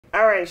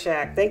All right,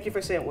 Shaq. Thank you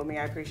for sitting with me.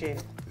 I appreciate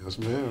it. Yes,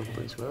 ma'am.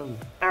 Thanks for having me.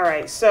 All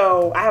right.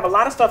 So I have a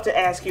lot of stuff to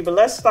ask you, but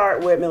let's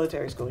start with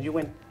military school. You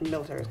went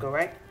military school,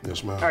 right?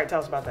 Yes, ma'am. All right. Tell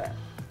us about that.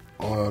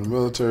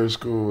 Military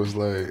school was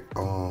like,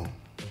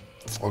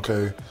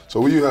 okay, so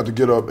we had to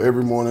get up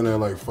every morning at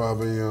like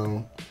 5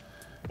 a.m.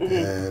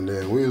 And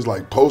then we was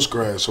like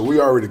post-grad, so we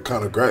already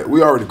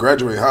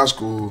graduated high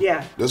school.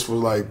 Yeah. This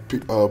was like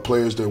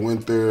players that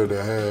went there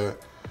that had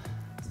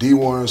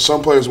D1.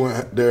 Some players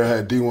went there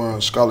had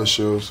D1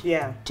 scholarships.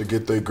 Yeah. To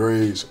get their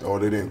grades, or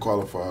they didn't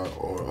qualify,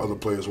 or other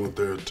players went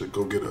there to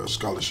go get a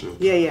scholarship.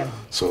 Yeah, yeah.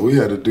 So we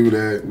had to do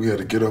that. We had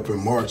to get up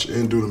in March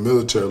and do the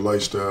military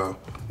lifestyle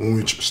when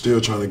we still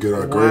trying to get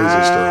our grades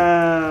and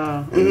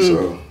stuff. And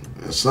so,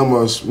 and some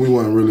of us, we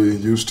weren't really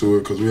used to it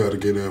because we had to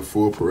get in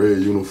full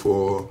parade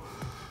uniform.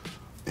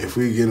 If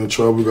we get in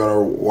trouble, we gotta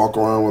walk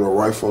around with a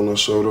rifle on our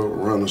shoulder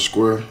around the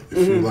square.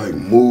 If you like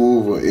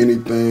move or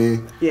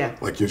anything,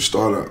 like you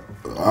start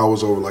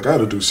hours over. Like I had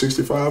to do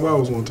 65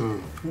 hours one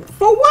time.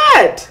 For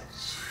what?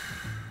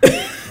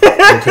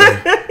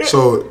 Okay,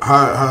 so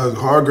how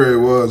hard grade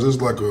was?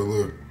 It's like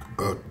a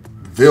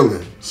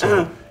villain.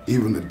 So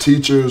even the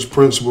teachers,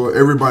 principal,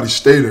 everybody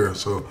stay there.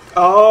 So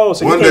so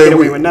you can't get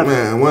away with nothing.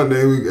 Man, one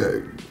day we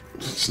got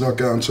snuck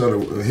out and tried to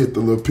hit the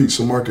little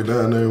pizza market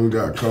down there, and we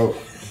got caught.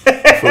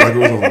 I feel like it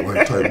was on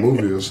like type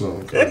movie or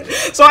something.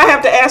 So I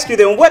have to ask you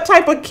then, what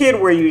type of kid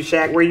were you,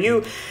 Shaq? Were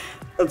you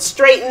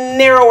straight and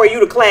narrow? Were you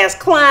the class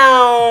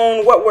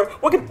clown?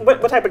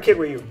 What type of kid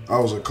were you? I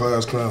was a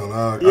class clown.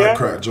 I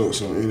crack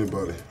jokes on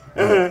anybody.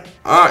 I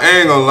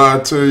ain't gonna lie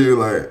to you.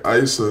 Like I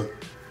used to,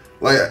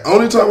 like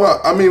only time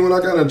when I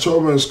got in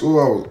trouble in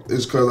school,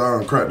 it's because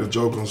I cracked a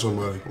joke on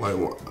somebody. Like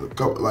a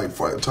couple, times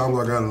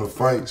I got into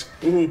fights,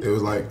 it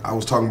was like I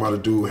was talking about a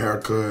dude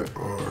haircut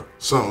or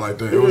something like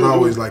that. It was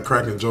always like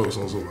cracking jokes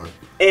on somebody.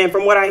 And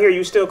from what I hear,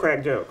 you still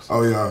crack jokes.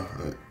 Oh yeah,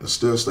 it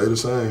still stay the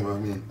same. I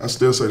mean, I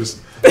still say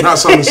this, not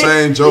some of the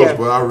same jokes,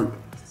 but I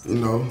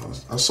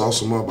saw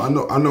some up. I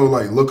know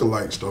like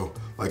lookalikes though.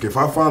 Like if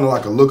I find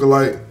like a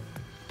lookalike,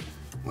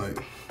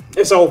 like.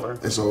 It's over.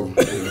 It's over.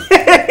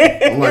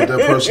 Yeah. I'm like that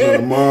person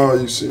in the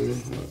mall. You see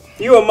me?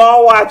 You a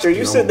mall watcher.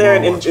 You sit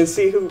there and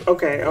see who.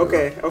 Okay.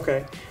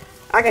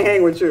 I can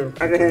hang with you.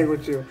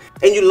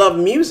 And you love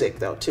music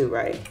though too,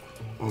 right?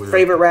 Oh, yeah.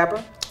 Favorite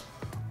rapper?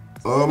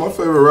 My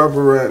favorite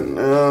rapper right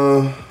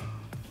now.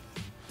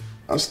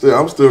 I'm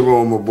still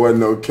going with my boy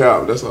No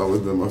Cap. That's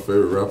always been my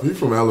favorite rapper. He's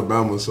from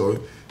Alabama, so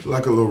he's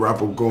like a little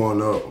rapper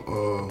growing up.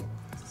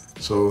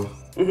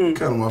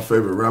 Kind of my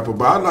favorite rapper.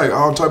 But I like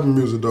all type of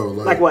music though.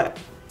 Like what?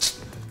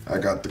 I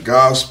got the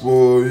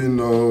gospel, you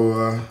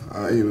know.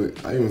 I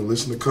even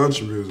listen to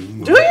country music. You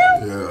know? Do you?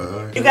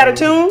 Yeah. You got a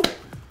tune?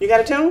 You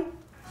got a tune?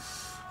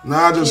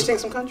 Nah, I just. Can you sing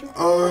some country?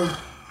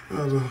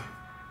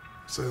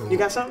 You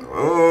got something?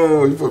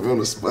 Oh, you put me on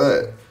the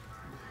spot.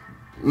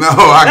 No,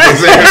 I can't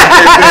say it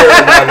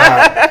right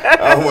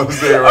now. I don't want to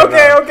say it right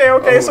now.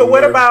 Okay. So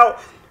what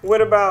about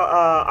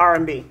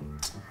R&B?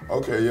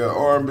 Okay, yeah,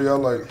 R&B. I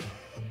like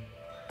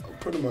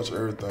pretty much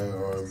everything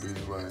R&B,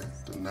 like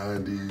the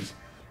 '90s.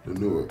 The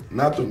newer,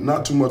 not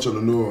too much of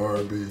the newer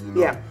R&B, you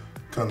know. Yeah.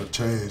 Kind of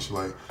changed,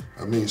 like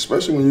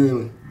especially when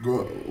you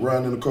go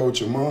riding in the car with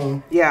your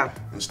mom. Yeah.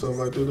 And stuff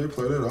like that, they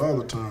play that all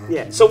the time.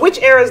 Yeah. So which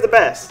era is the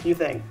best? You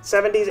think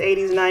 70s,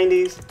 80s,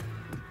 90s?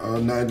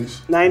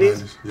 90s.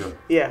 90s? Yeah.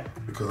 Yeah.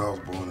 Because I was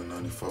born in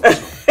 '94,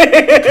 so I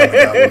kind of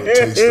got a little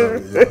taste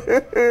of it.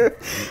 Yeah.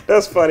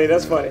 That's funny.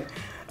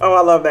 Oh,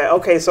 I love that.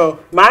 Okay, so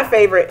my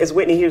favorite is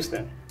Whitney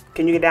Houston.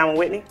 Can you get down with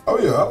Whitney? Oh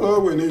yeah, I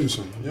love Whitney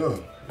Houston. Yeah.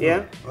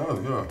 Yeah?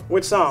 Oh, yeah.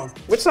 Which song?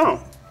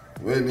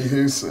 Whitney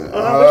Houston.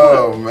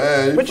 Oh,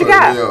 man. What you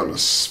got? Me on the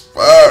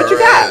spot what you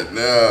got? Right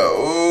now.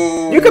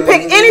 Ooh. You can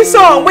pick any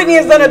song. Whitney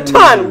has done a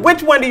ton.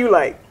 Which one do you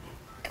like?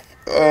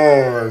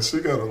 Oh, she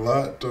got a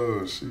lot,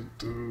 though. She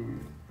do.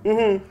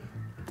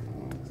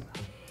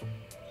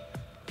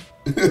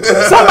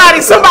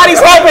 Somebody's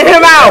helping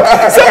him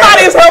out.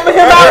 Somebody's helping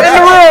him out in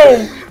the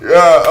room.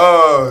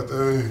 Yeah,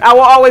 dang. I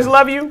Will Always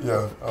Love You?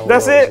 Yeah.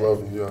 That's it?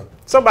 Love you, yeah.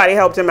 Somebody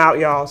helped him out,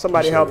 y'all.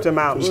 Somebody helped him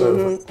out.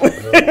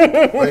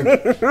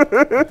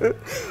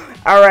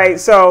 All right,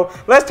 so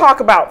let's talk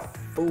about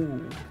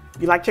food.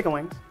 You like chicken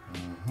wings?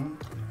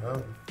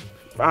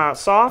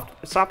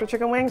 Softer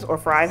chicken wings or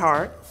fried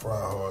hard?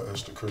 Fried hard,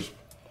 extra crispy.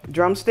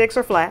 Drumsticks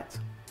or flats?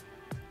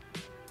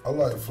 I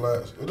like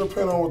flats. It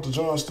depends on what the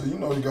drumstick. You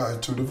know, you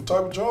got two different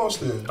type of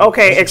drumsticks.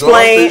 Okay,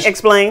 explain.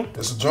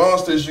 It's a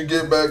drumsticks you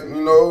get back,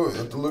 you know,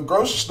 at the little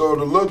grocery store.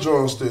 The little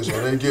drumsticks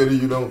when they get it,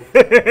 you don't.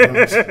 The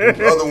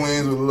other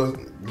wings with little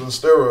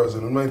steroids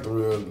in them ain't the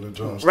real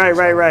drumsticks.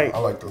 Right. I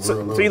like the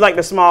real. So you like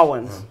the small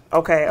ones? Yeah.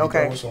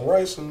 Okay. With some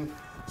rice and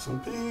some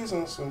peas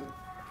and some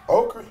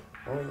okra.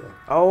 Oh yeah.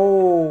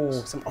 Oh,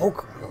 some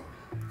okra.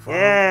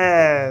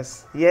 Yeah.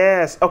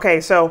 Yes.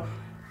 Okay, so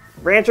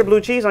ranch or blue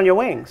cheese on your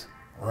wings?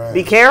 Ranch.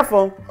 Be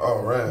careful.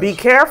 Oh, ranch. Be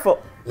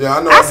careful. Yeah,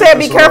 I know. I said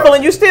be careful,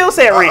 and you still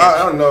said ranch.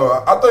 I know.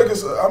 I think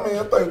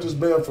I think just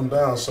being from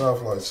down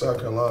south, like South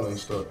Carolina and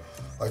stuff,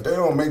 like they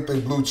don't make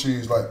their blue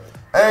cheese. Like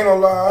I ain't gonna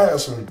lie, I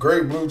had some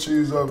great blue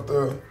cheese up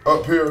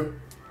here,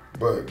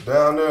 But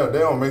down there, they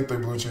don't make their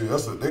blue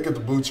cheese. They get the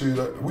blue cheese.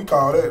 We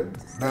call that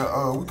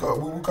now. We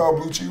call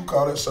blue cheese. We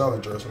call that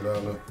salad dressing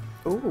down there.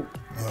 Ooh.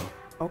 Yeah.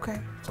 Okay.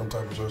 Some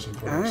type of dressing.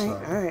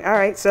 All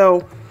right.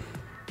 So,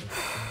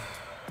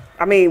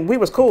 I mean, we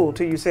was cool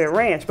till you said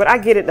ranch, but I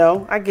get it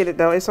though.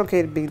 It's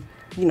okay to be,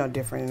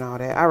 different and all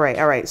that. All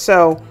right.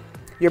 So,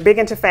 you're big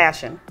into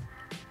fashion.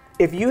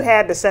 If you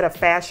had to set a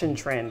fashion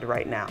trend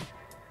right now,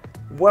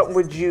 what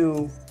would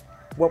you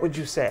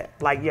say?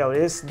 Like, yo,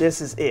 this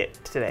is it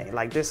today.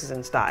 Like, this is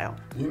in style.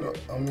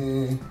 I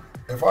mean,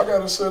 if I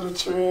gotta set a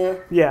trend,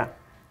 yeah,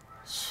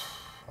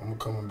 I'm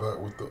coming back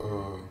with the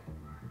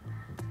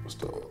what's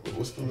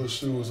the little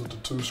shoes with the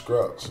 2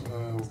 straps,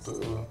 man? With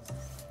the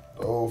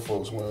old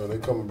folks wearing. They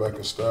coming back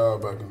in style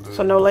back in the day.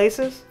 So no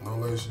laces? No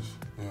laces.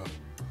 Yeah.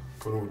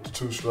 Put them with the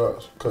 2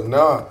 straps. Cause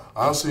now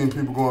I'm seeing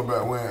people going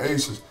back wearing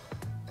Aces,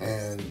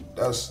 and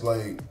that's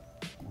like.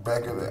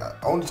 Back in the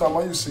only time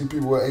I used to see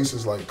people wear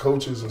Aces like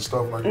coaches and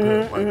stuff like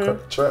that,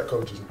 like track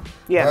coaches.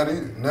 Yeah.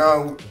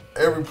 Now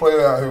every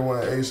player out here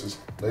wearing Aces.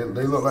 They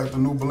look like the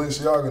new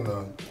Balenciaga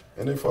now,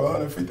 and they for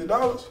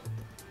 $150.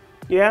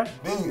 Yeah.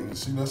 Then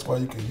see that's why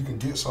you can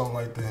get something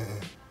like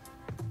that,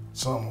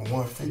 something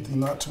 $150,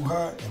 not too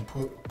high, and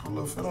put a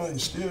little fit on it and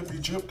still be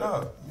dripped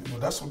out.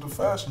 That's what the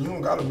fashion. You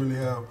don't gotta really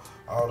have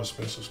all the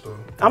expensive stuff.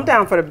 I'm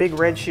down for the big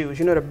red shoes.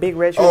 You know the big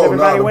red shoes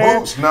everybody the wears?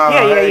 Boots? Nah,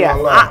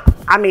 yeah.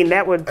 I mean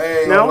that would I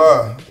ain't no. gonna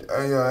lie.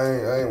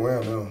 I ain't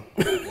wearing them.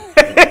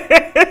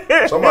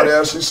 Somebody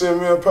actually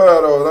sent me a pair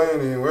of those. I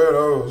ain't even wear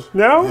those.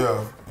 No?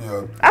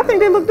 Yeah. I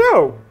think they look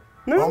dope.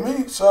 No? On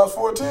me, size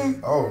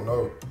 14? Oh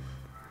no.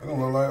 They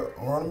gonna look like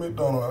Ronald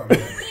McDonald out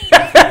there.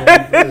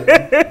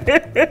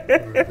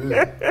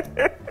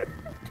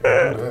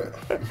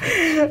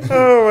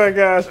 Oh my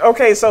gosh.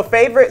 Okay, so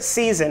favorite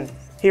season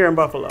here in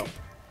Buffalo?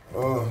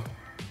 I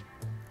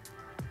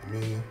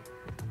mean,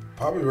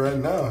 probably right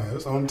now.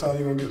 That's the only time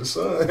you're gonna get the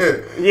sun.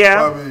 Yeah.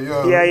 Probably,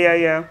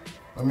 Yeah.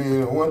 I mean,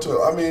 in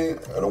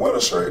the winter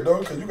straight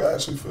though, cause you can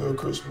actually feel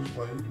Christmas.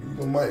 Like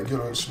you might get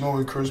a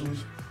snowy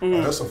Christmas.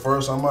 Like, that's the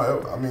first time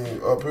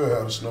up here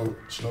had a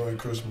snowy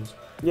Christmas.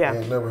 Yeah. I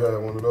ain't never had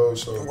one of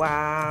those. So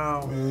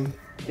wow. I mean,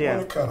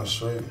 yeah, kind of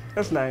straight.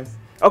 That's nice.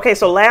 Okay,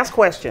 so last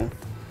question.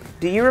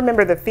 Do you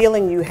remember the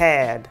feeling you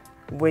had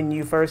when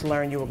you first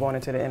learned you were going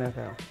into the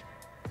NFL?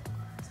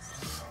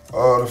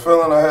 The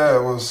feeling I had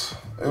was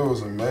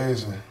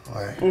amazing.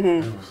 Like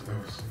it was.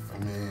 I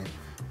mean,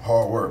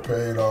 hard work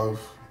paid off.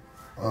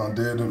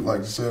 Like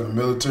you said, the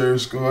military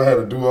school. I had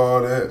to do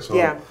all that. So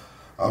yeah.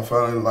 I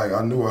finally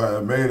I knew I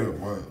had made it.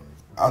 But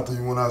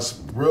when I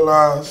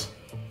realized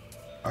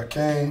I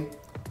came,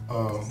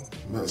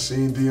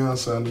 seen Deion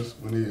Sanders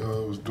when he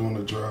was doing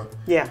the drive.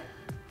 Yeah.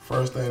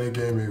 First thing they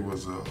gave me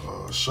was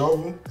a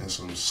shovel and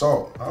some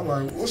salt. I'm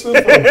like, what's this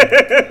for?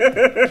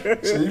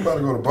 He said, you about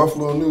to go to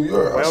Buffalo, New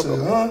York. I said,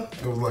 huh?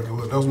 It was like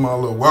that was my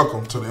little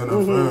welcome to the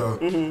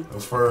NFL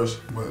at first.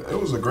 But it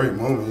was a great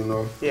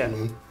moment, Yeah.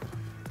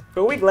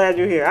 But we're glad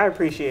you're here. I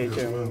appreciate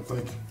you. Man,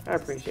 thank you. I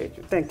appreciate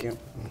you. Thank you.